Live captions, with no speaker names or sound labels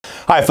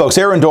Hi folks,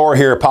 Aaron Dorr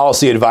here,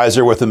 policy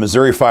advisor with the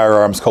Missouri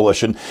Firearms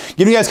Coalition,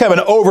 giving you guys kind of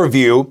an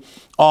overview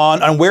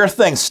on where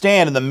things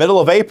stand in the middle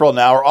of April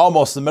now, or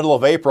almost the middle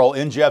of April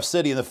in Jeff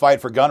City in the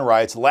fight for gun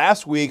rights.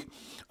 Last week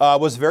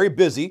was very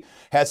busy,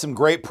 had some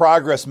great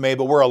progress made,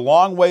 but we're a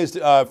long ways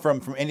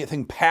from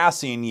anything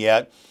passing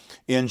yet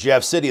in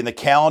Jeff City, and the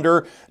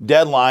calendar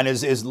deadline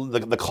is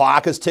the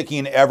clock is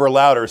ticking ever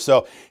louder.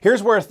 So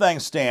here's where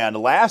things stand.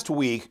 Last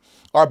week,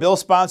 our bill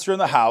sponsor in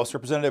the House,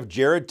 Representative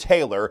Jared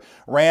Taylor,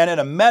 ran an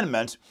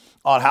amendment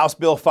on House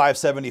Bill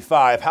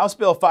 575. House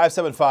Bill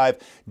 575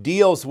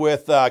 deals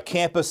with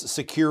campus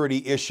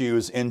security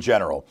issues in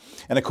general.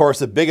 And of course,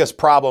 the biggest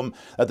problem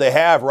that they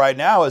have right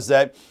now is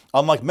that,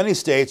 unlike many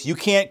states, you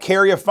can't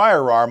carry a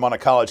firearm on a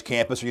college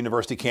campus or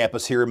university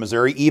campus here in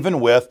Missouri,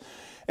 even with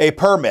a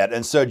permit.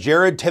 And so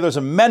Jared Taylor's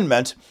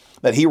amendment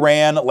that he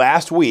ran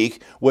last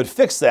week would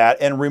fix that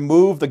and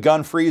remove the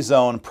gun-free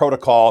zone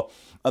protocol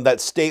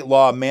that state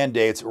law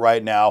mandates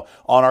right now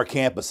on our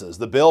campuses.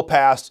 The bill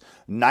passed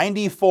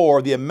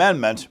 94, the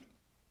amendment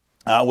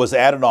was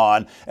added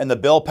on, and the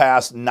bill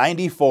passed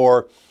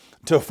 94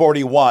 to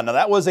 41. Now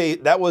that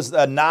was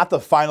not the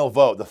final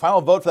vote. The final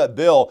vote for that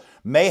bill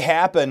may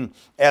happen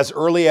as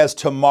early as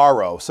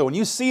tomorrow. So when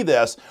you see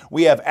this,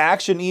 we have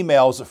action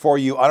emails for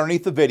you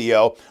underneath the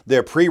video.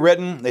 They're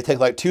pre-written. They take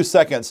like 2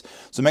 seconds.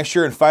 So make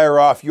sure and fire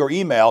off your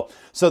email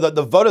so that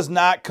the vote is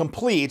not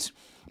complete,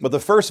 but the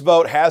first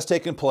vote has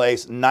taken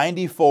place,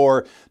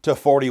 94 to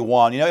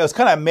 41. You know, it was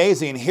kind of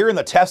amazing hearing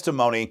the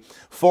testimony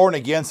for and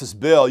against this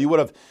bill.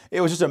 It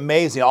was just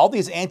amazing. All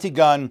these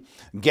anti-gun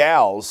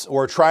gals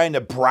were trying to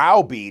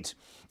browbeat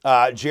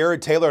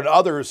Jared Taylor and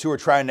others who are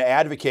trying to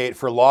advocate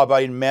for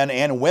law-abiding men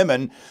and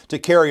women to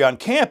carry on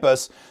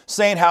campus,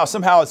 saying how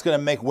somehow it's going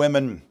to make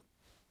women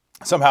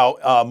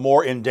somehow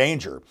more in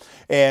danger.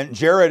 And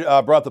Jared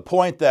brought the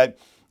point that,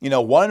 you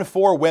know, 1 in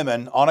 4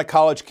 women on a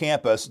college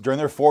campus during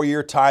their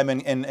 4-year time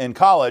in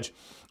college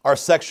are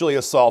sexually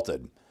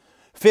assaulted.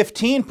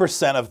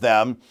 15% of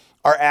them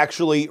are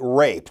actually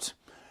raped.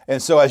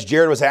 And so as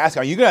Jared was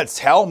asking, are you going to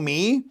tell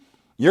me?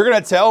 You're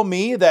going to tell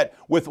me that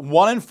with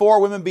 1 in 4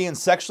 women being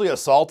sexually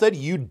assaulted,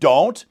 you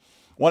don't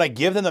want to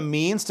give them the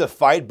means to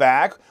fight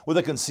back with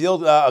a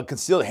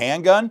concealed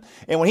handgun?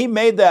 And when he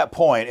made that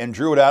point and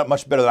drew it out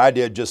much better than I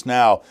did just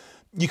now,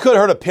 you could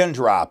have heard a pin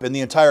drop in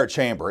the entire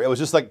chamber. It was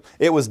just like,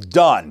 it was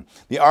done.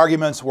 The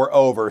arguments were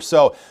over.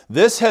 So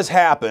this has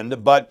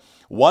happened, but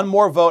one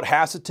more vote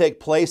has to take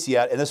place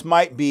yet, and this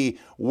might be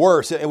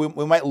worse.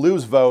 We might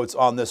lose votes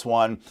on this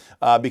one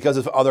because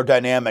of other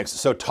dynamics.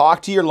 So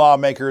talk to your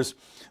lawmakers,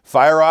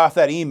 fire off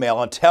that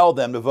email, and tell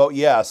them to vote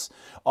yes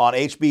on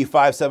HB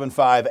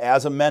 575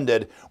 as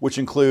amended, which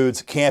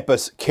includes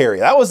campus carry.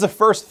 That was the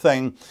first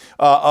thing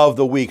of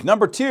the week.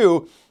 Number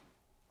two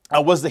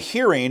was the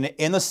hearing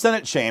in the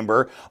Senate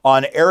chamber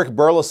on Eric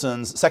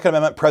Burlison's Second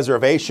Amendment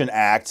Preservation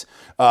Act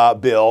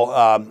bill.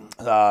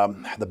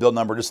 The bill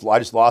number, I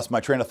just lost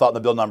my train of thought in the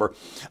bill number.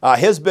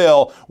 His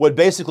bill would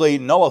basically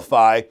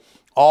nullify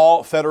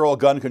all federal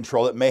gun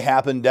control that may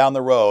happen down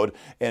the road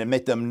and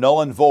make them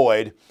null and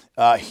void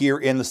here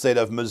in the state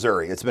of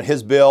Missouri. It's been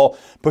his bill,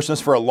 pushing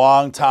this for a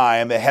long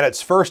time. It had its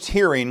first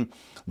hearing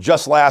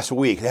just last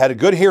week. It had a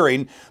good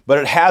hearing, but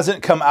it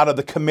hasn't come out of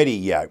the committee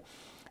yet.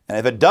 And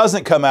if it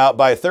doesn't come out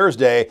by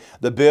Thursday,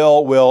 the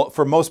bill will,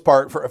 for most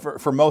part,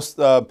 for most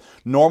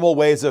normal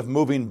ways of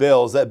moving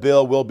bills, that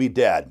bill will be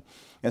dead.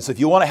 And so if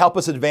you want to help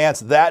us advance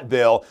that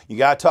bill, you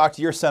got to talk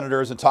to your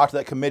senators and talk to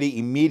that committee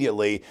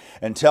immediately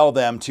and tell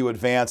them to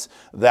advance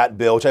that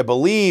bill, which I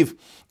believe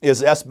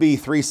is SB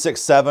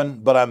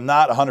 367, but I'm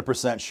not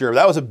 100% sure.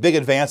 That was a big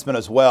advancement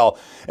as well.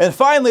 And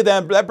finally,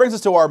 then, that brings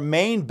us to our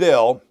main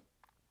bill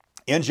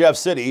in Jeff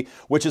City,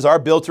 which is our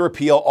bill to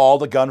repeal all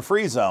the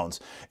gun-free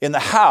zones. In the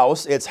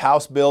House, it's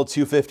House Bill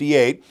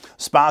 258,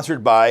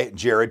 sponsored by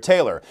Jared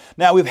Taylor.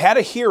 Now, we've had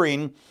a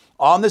hearing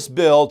on this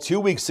bill 2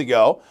 weeks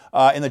ago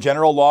in the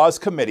General Laws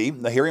Committee.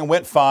 The hearing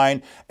went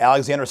fine.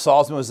 Alexander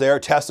Salzman was there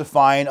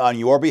testifying on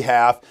your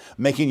behalf,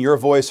 making your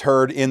voice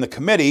heard in the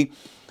committee.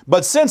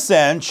 But since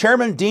then,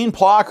 Chairman Dean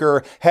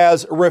Plocher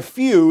has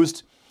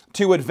refused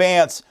to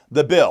advance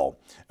the bill.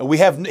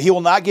 He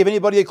will not give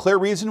anybody a clear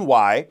reason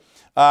why.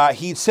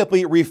 He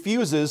simply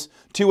refuses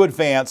to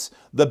advance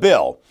the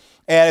bill.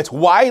 And it's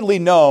widely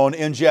known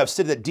in Jeff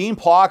City that Dean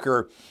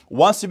Plocher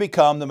wants to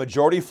become the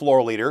majority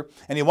floor leader,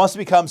 and he wants to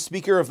become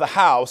Speaker of the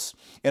House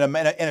in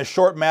a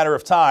short matter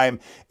of time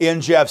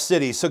in Jeff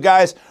City. So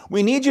guys,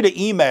 we need you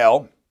to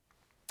email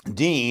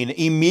Dean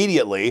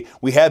immediately.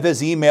 We have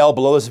his email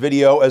below this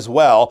video as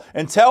well,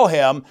 and tell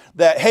him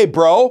that, hey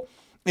bro,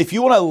 if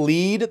you want to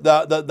lead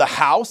the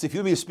House, if you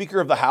want to be Speaker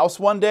of the House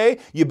one day,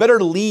 you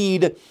better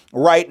lead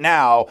right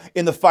now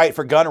in the fight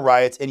for gun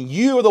rights. And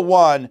you are the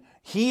one,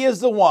 he is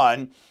the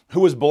one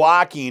who is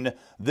blocking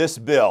this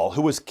bill,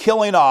 who is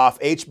killing off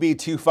HB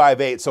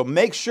 258. So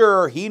make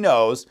sure he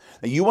knows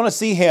that you want to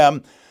see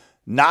him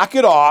knock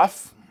it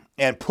off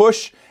and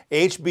push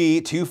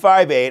HB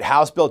 258,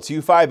 House Bill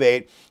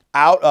 258,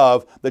 out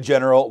of the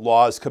General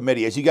Laws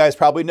Committee. As you guys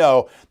probably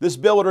know, this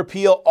bill would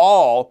repeal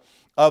all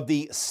of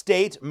the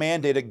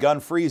state-mandated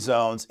gun-free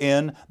zones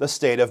in the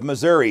state of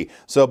Missouri.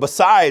 So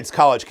besides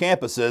college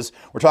campuses,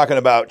 we're talking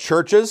about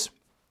churches,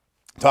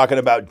 talking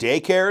about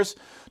daycares,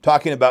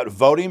 talking about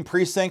voting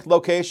precinct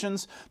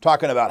locations,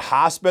 talking about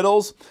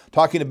hospitals,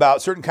 talking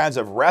about certain kinds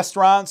of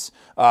restaurants,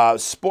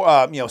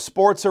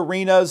 sports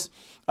arenas,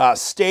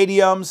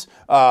 stadiums,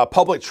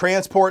 public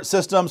transport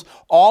systems,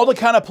 all the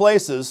kind of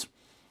places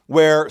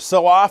where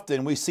so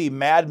often we see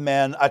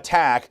madmen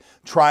attack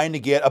trying to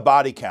get a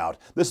body count.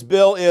 This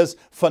bill is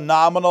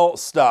phenomenal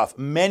stuff.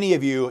 Many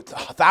of you,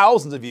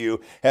 thousands of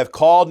you, have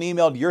called and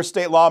emailed your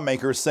state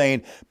lawmakers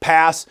saying,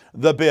 pass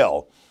the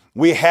bill.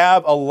 We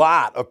have a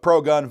lot of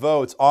pro-gun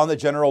votes on the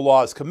General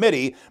Laws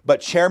Committee,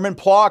 but Chairman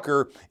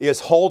Plocher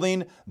is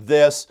holding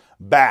this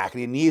back,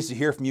 and he needs to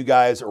hear from you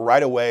guys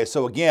right away.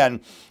 So again,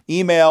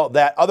 email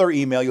that other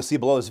email you'll see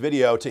below this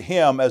video to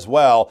him as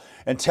well,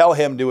 and tell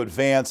him to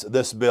advance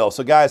this bill.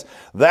 So guys,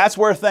 that's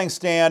where things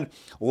stand.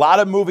 A lot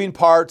of moving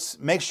parts.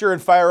 Make sure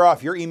and fire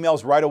off your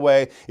emails right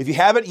away. If you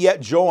haven't yet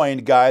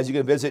joined, guys, you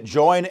can visit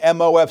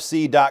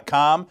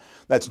joinmofc.com.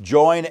 That's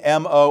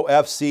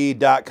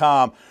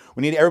joinmofc.com.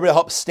 We need everybody to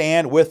help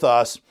stand with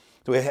us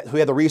so we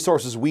have the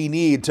resources we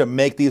need to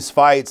make these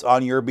fights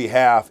on your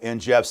behalf in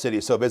Jeff City.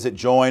 So visit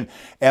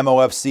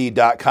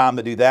joinmofc.com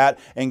to do that.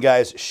 And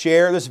guys,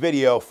 share this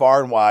video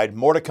far and wide.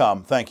 More to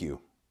come. Thank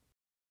you.